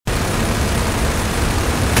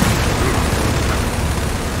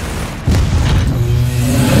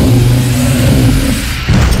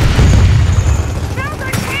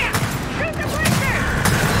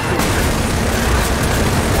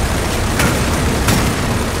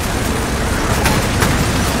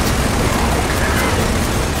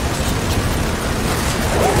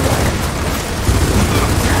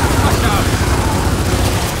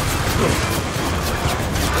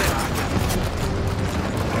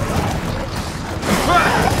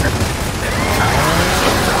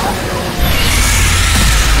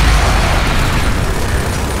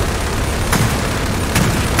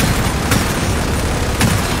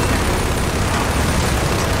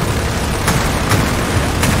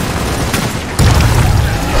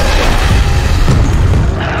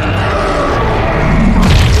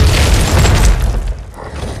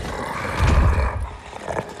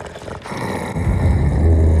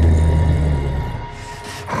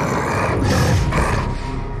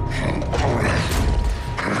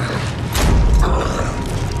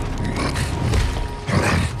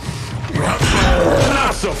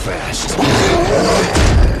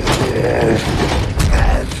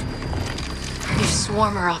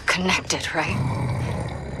swarm are all connected, right?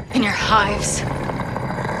 In your hives?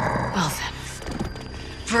 Well then,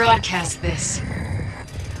 broadcast this.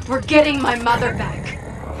 We're getting my mother back.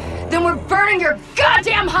 Then we're burning your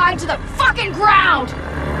goddamn hive to the fucking ground!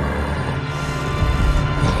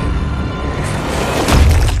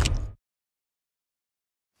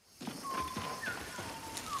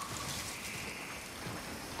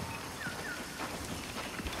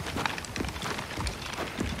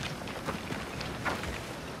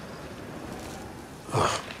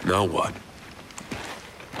 Now what?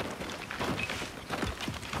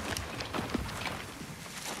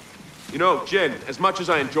 You know, Jin, as much as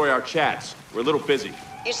I enjoy our chats, we're a little busy.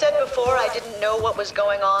 You said before I didn't know what was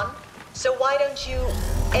going on, so why don't you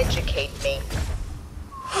educate me?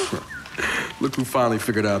 Look who finally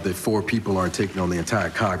figured out that 4 people aren't taking on the entire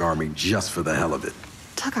COG army just for the hell of it.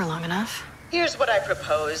 Took her long enough. Here's what I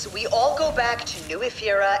propose. We all go back to New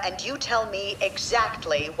Ephyra and you tell me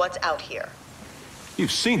exactly what's out here. You've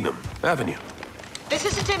seen them, haven't you? This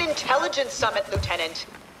isn't an intelligence summit, Lieutenant.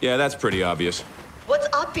 Yeah, that's pretty obvious. What's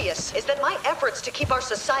obvious is that my efforts to keep our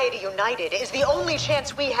society united is the only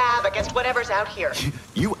chance we have against whatever's out here.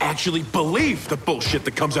 You actually believe the bullshit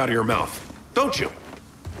that comes out of your mouth, don't you?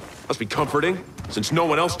 Must be comforting, since no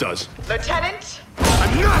one else does. Lieutenant?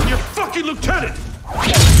 I'm not your fucking lieutenant!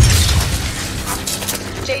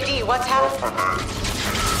 JD, what's happening?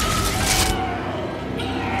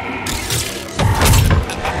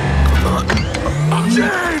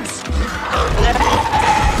 James!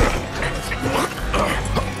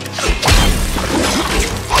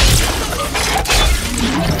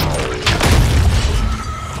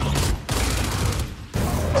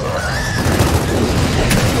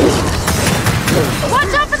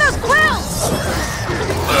 Watch out for those quills!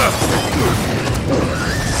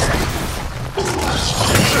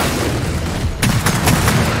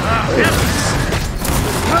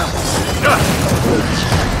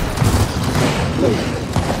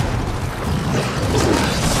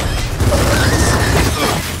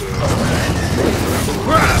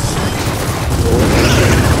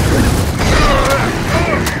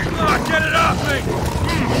 Get it off me!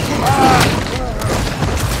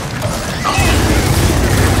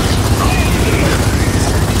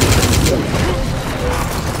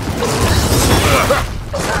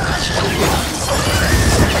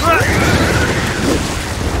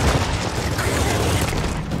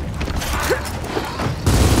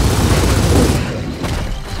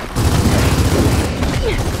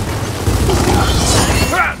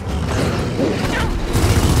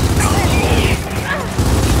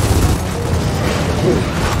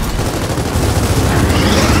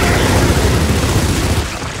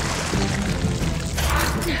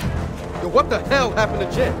 What the hell happened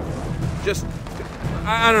to Jin? Just...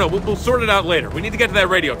 I don't know, we'll sort it out later. We need to get to that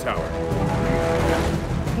radio tower.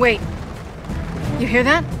 Wait. You hear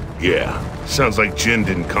that? Yeah, sounds like Jin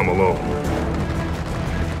didn't come alone.